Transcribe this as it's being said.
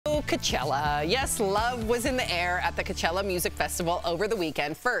Coachella. Yes, love was in the air at the Coachella Music Festival over the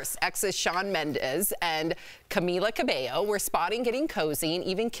weekend. First, exes Shawn Mendes and Camila Cabello were spotted getting cozy and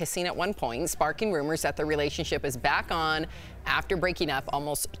even kissing at one point, sparking rumors that their relationship is back on after breaking up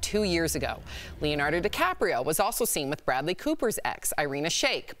almost 2 years ago. Leonardo DiCaprio was also seen with Bradley Cooper's ex, Irina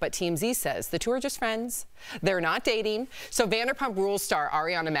Shayk, but TMZ says the two are just friends. They're not dating. So Vanderpump Rules star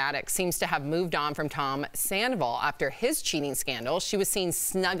Ariana Madix seems to have moved on from Tom Sandoval after his cheating scandal. She was seen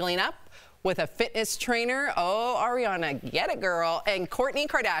snuggling up with a fitness trainer. Oh, Ariana, get it, girl. And Kourtney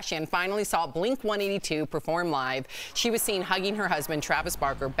Kardashian finally saw Blink-182 perform live. She was seen hugging her husband, Travis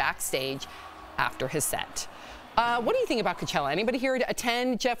Barker, backstage after his set. What do you think about Coachella? Anybody here to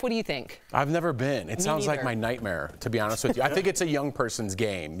attend? Jeff, what do you think? I've never been. It sounds like my nightmare, to be honest with you. I think it's a young person's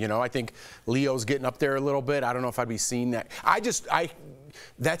game. You know, I think Leo's getting up there a little bit. I don't know if I'd be seeing that.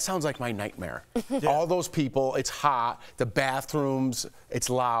 That sounds like my nightmare. Yeah. All those people, it's hot, the bathrooms, it's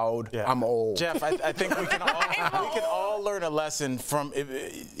loud, yeah. I'm old. Jeff, I think we can all learn a lesson from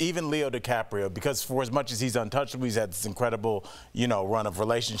even Leo DiCaprio, because for as much as he's untouchable, he's had this incredible, run of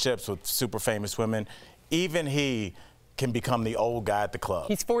relationships with super famous women. Even he can become the old guy at the club.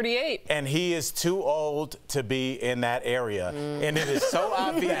 He's 48. And he is too old to be in that area. And it is so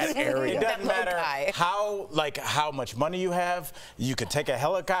obvious. It doesn't matter how much money you have. You could take a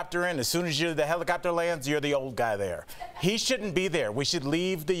helicopter in. As soon as the helicopter lands, you're the old guy there. He shouldn't be there. We should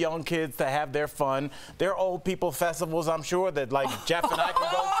leave the young kids to have their fun. There are old people festivals, I'm sure, that Jeff and I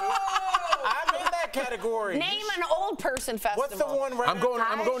can go to. I'm in that category. Name an old person festival. What's the one right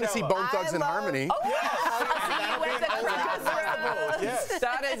I'm going to see Bone Thugs and Harmony. Oh, yes.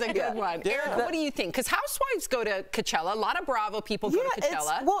 That is a good one. Yeah. Erica, what do you think? Because housewives go to Coachella. A lot of Bravo people go to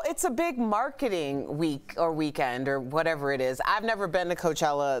Coachella. It's a big marketing week or weekend or whatever it is. I've never been to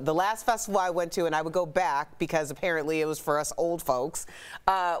Coachella. The last festival I went to, and I would go back because apparently it was for us old folks,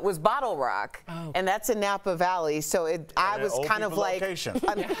 was Bottle Rock. Oh. And that's in Napa Valley. So I was kind of like...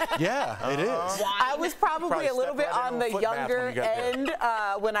 Yeah, it is. I was probably a little bit on the younger end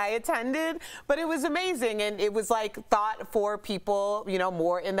when I attended, but it was amazing. And it was like thought for people,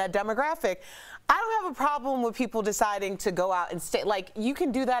 more in that demographic. I don't have a problem with people deciding to go out and stay. Like, you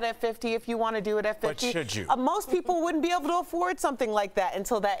can do that at 50 if you want to do it at 50. But should you? Most people wouldn't be able to afford something like that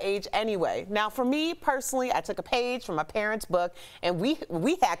until that age anyway. Now, for me personally, I took a page from my parents' book, and we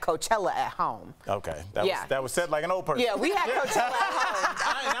had Coachella at home. Okay, that was said like an old person. Yeah, we had Coachella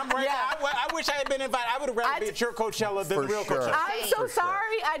at home. I wish I had been invited. I would have rather be at your Coachella than the real Coachella. I'm so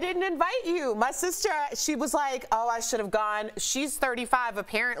sorry I didn't invite you. My sister, she was like, oh, I should have gone. She's 35,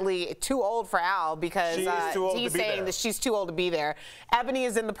 apparently too old for Al, because he's saying that she's too old to be there. Ebony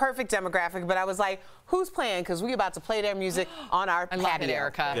is in the perfect demographic, but I was like, who's playing? Because we about to play their music on our patio. I love it,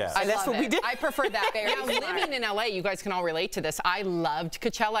 Erica. Yeah. And that's what we did. I prefer that. Now, living in LA, you guys can all relate to this. I loved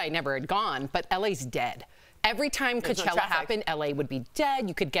Coachella. I never had gone, but LA's dead. Every time Coachella happened, LA would be dead.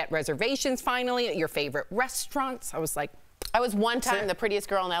 You could get reservations finally at your favorite restaurants. I was like, I was one time the prettiest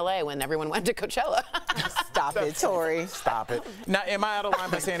girl in LA when everyone went to Coachella. Stop it, Tori. Stop it. Now, am I out of line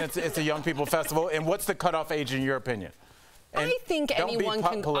by saying it's a young people festival? And what's the cutoff age in your opinion? And I think anyone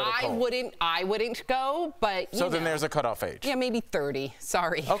can. I wouldn't go, but so then there's a cutoff age. Yeah, maybe 30.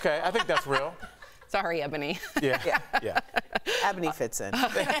 Sorry. Okay, I think that's real. Sorry, Ebony. Yeah. Ebony fits in.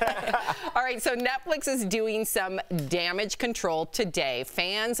 All right, so Netflix is doing some damage control today.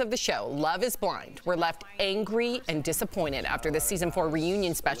 Fans of the show Love is Blind were left angry and disappointed after the season 4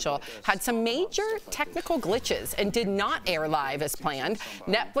 reunion special had some major technical glitches and did not air live as planned.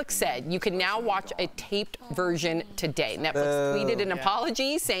 Netflix said you can now watch a taped version today. Netflix tweeted an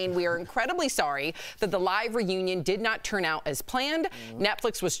apology saying, we are incredibly sorry that the live reunion did not turn out as planned.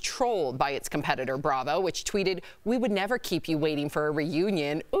 Netflix was trolled by its competitor Bravo, which tweeted, we would never keep you waiting for a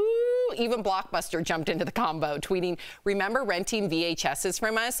reunion. Ooh, even Blockbuster jumped into the combo, tweeting, remember renting VHSs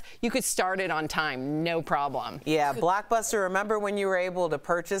from us? You could start it on time, no problem. Yeah, Blockbuster, remember when you were able to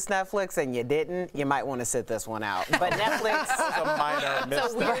purchase Netflix and you didn't? You might want to sit this one out. But Netflix...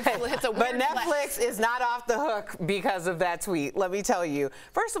 But Netflix is not off the hook because of that tweet, let me tell you.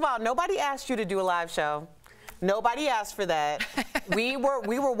 First of all, nobody asked you to do a live show. Nobody asked for that. We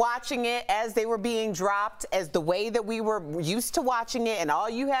were watching it as they were being dropped, as the way that we were used to watching it, and all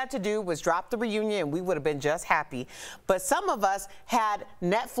you had to do was drop the reunion and we would have been just happy. But some of us had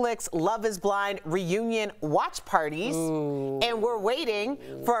Netflix Love is Blind reunion watch parties, and we're waiting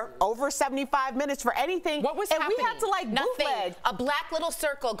for over 75 minutes for anything. What was happening? We had to bootleg. A black little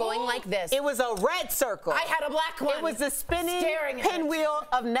circle going like this. It was a red circle. I had a black one. It was the spinning pinwheel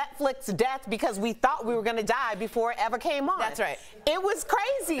of Netflix death because we thought we were going to die TMI before it ever came on. That's right. It was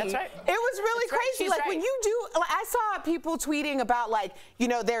crazy. That's right. It was really crazy. Like when you do, like, I saw people tweeting about like, you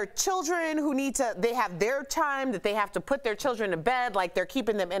know, their children who need to, they have their time that they have to put their children to bed, like they're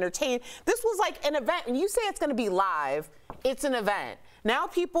keeping them entertained. This was like an event, and you say it's going to be live, it's an event. Now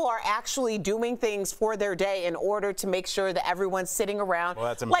people are actually doing things for their day in order to make sure that everyone's sitting around. Well,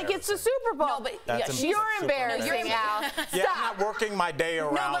 that's like it's the Super Bowl. No, but you're embarrassing, Al. Yeah, I'm not working my day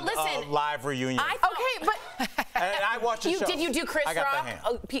around a live reunion. Okay, but and I watched the show. Did you do Chris Rock?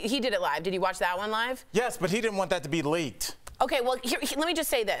 Oh, he did it live. Did you watch that one live? Yes, but he didn't want that to be leaked. Okay, well, let me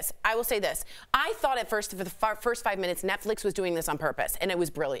just say this. I will say this. I thought at first, for the first 5 minutes, Netflix was doing this on purpose, and it was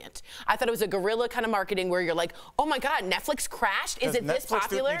brilliant. I thought it was a guerrilla kind of marketing where you're like, oh my God, Netflix crashed? Is it this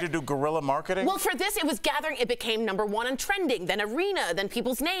popular? Does Netflix need to do guerrilla marketing? Well, for this, it was gathering. It became #1 on trending, then arena, then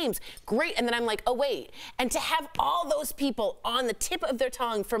people's names. Great, and then I'm like, oh wait. And to have all those people on the tip of their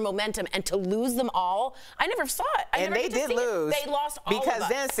tongue for momentum and to lose them all, I never saw it. And they did lose. They lost all of us. Because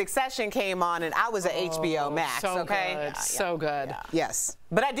then Succession came on, and I was at HBO Max, so okay? Good. So good. Yeah. Yes,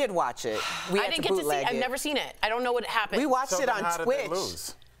 but I did watch it. I didn't get to see it. I've never seen it. I don't know what happened. We watched it on Twitch. Did they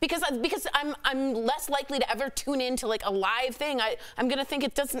lose? Because I'm less likely to ever tune in to like a live thing. I'm gonna think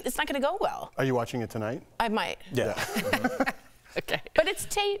it's not gonna go well. Are you watching it tonight? I might. Yeah. Okay. But it's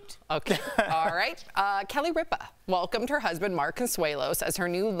taped. Okay. All right. Kelly Ripa welcomed her husband, Mark Consuelos, as her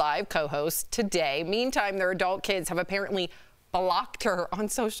new live co-host today. Meantime, their adult kids have apparently blocked her on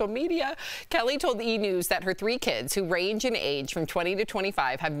social media. Kelly told E! News that her 3 kids, who range in age from 20 to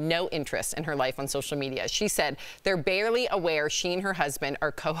 25, have no interest in her life on social media. She said they're barely aware she and her husband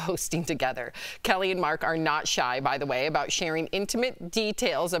are co-hosting together. Kelly and Mark are not shy, by the way, about sharing intimate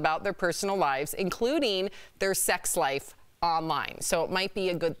details about their personal lives, including their sex life online. So it might be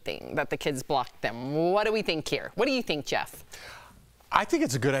a good thing that the kids blocked them. What do we think here? What do you think, Jeff? I think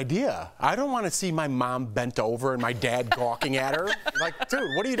it's a good idea. I don't want to see my mom bent over and my dad gawking at her. Like,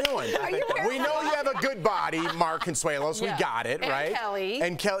 dude, what are you doing? We know you have a good body, Mark Consuelos. Yeah. We got it, and right? Kelly.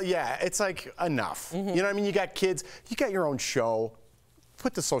 And Kelly, yeah, it's like enough. You know what I mean? You got kids. You got your own show.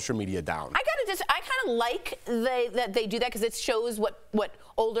 Put the social media down. I kind of like that they do that because it shows what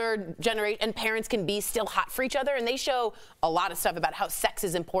older generation and parents can be still hot for each other, and they show a lot of stuff about how sex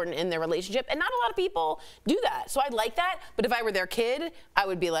is important in their relationship, and not a lot of people do that. So I like that, but if I were their kid, I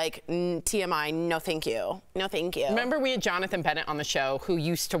would be like, TMI, no thank you. No thank you. Remember we had Jonathan Bennett on the show who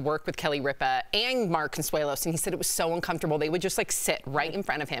used to work with Kelly Ripa and Mark Consuelos, and he said it was so uncomfortable. They would just like sit right in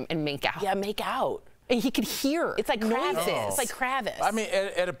front of him and make out. Yeah, make out. And he could hear. It's like Kravis. noises. It's like Kravis. I mean,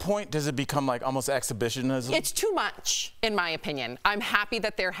 at a point, does it become like almost exhibitionism? It's too much, in my opinion. I'm happy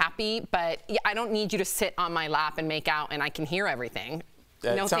that they're happy, but I don't need you to sit on my lap and make out and I can hear everything.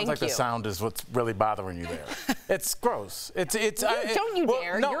 It no, sounds like you. the sound is what's really bothering you there. It's gross. Don't you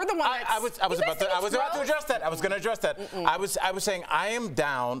dare. No, You're the one that's... I was about to address that. I was going to address that. I was saying I am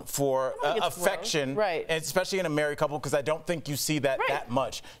down for affection, right? And especially in a married couple, because I don't think you see that that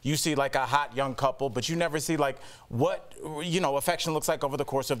much. You see like a hot young couple, but you never see like what affection looks like over the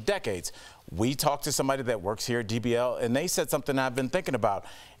course of decades. We talked to somebody that works here at DBL, and they said something I've been thinking about.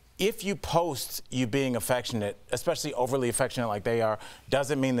 If you post you being affectionate, especially overly affectionate like they are,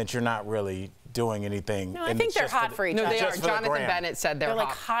 doesn't mean that you're not really doing anything. No, I think they're hot for each other. No, they are. Jonathan Bennett said they're like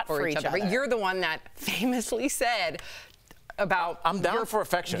hot for each other. But you're the one that famously said about I'm down for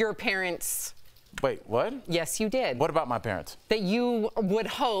affection. Your parents. Wait, what? Yes, you did. What about my parents? That you would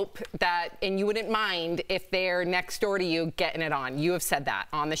hope that, and you wouldn't mind if they're next door to you getting it on. You have said that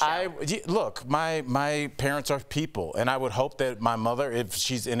on the show. Look, my parents are people, and I would hope that my mother, if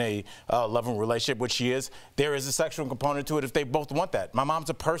she's in a loving relationship, which she is, there is a sexual component to it if they both want that. My mom's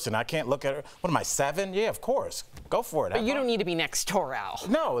a person. I can't look at her. What am I, 7? Yeah, of course. Go for it. But you don't need to be next door, Al.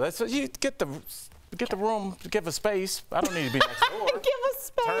 No, that's you get the room, give a space. I don't need to be next door. Give a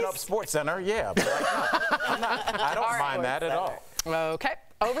space. Turn up Sports Center, yeah. But I don't mind that at all. Okay.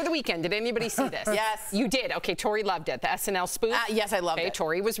 Over the weekend, did anybody see this? Yes. You did? Okay, Tori loved it. The SNL spoof? Yes, I loved it.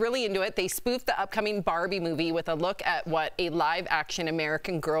 Tori was really into it. They spoofed the upcoming Barbie movie with a look at what a live-action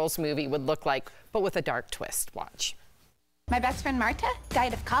American Girls movie would look like, but with a dark twist. Watch. My best friend Marta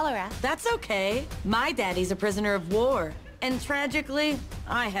died of cholera. That's okay. My daddy's a prisoner of war. And tragically,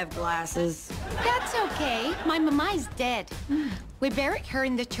 I have glasses. That's okay. My mamai's dead. We buried her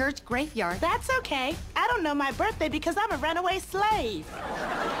in the church graveyard. That's okay. I don't know my birthday because I'm a runaway slave.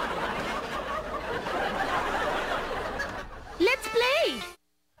 Let's play.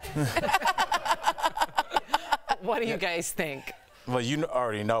 What do you guys think? Well, you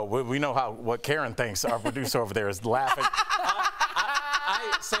already know. We know what Karen thinks. Our producer over there is laughing.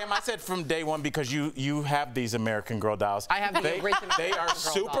 Sam, I said from day one because you have these American Girl dolls. I have the original. They are Girl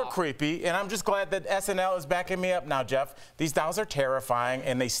super doll. creepy, and I'm just glad that SNL is backing me up now, Jeff. These dolls are terrifying,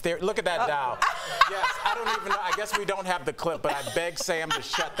 and they stare. Look at that doll. Yes, I don't even know. I guess we don't have the clip, but I beg Sam to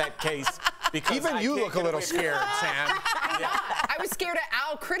shut that case because even you look a little scared, Sam. Yeah. I was scared of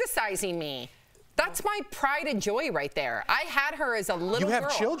Al criticizing me. That's my pride and joy right there. I had her as a little girl. You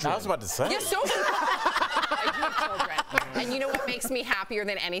have children. I was about to say. Yes, so I do have children. And you know what makes me happier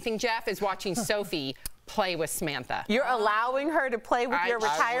than anything, Jeff, is watching Sophie play with Samantha. You're allowing her to play with your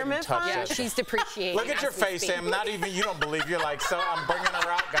retirement fund? Yeah, she's depreciating. Look at your face, Sam. Not even you don't believe. You're like, so I'm bringing her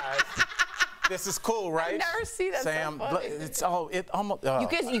out, guys. This is cool, right? I never see that. Sam, so funny. it's almost.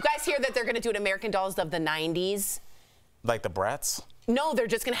 You guys hear that they're going to do an American Dolls of the 90s? Like the Bratz? No, they're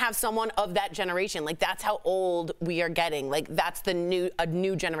just going to have someone of that generation. Like, that's how old we are getting. Like, that's a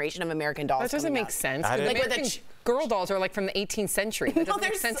new generation of American Dolls. That doesn't make sense. I didn't- American Girl dolls are like from the 18th century. That doesn't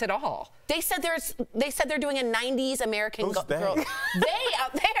make sense at all. They said they're doing a 90s American Who's they? Girl. They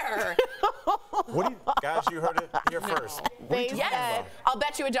out there. What do you, guys, you heard it here first. They said, I'll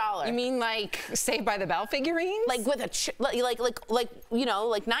bet you $1. You mean like Saved by the Bell figurines? Like with a like you know,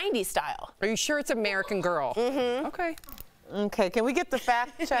 like 90s style. Are you sure it's American Girl? Mm-hmm. Okay. Okay, can we get the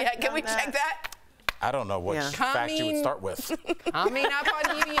fact check? Yeah, can we check that? I don't know what fact you would start with. Coming up on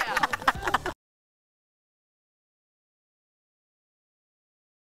DBL.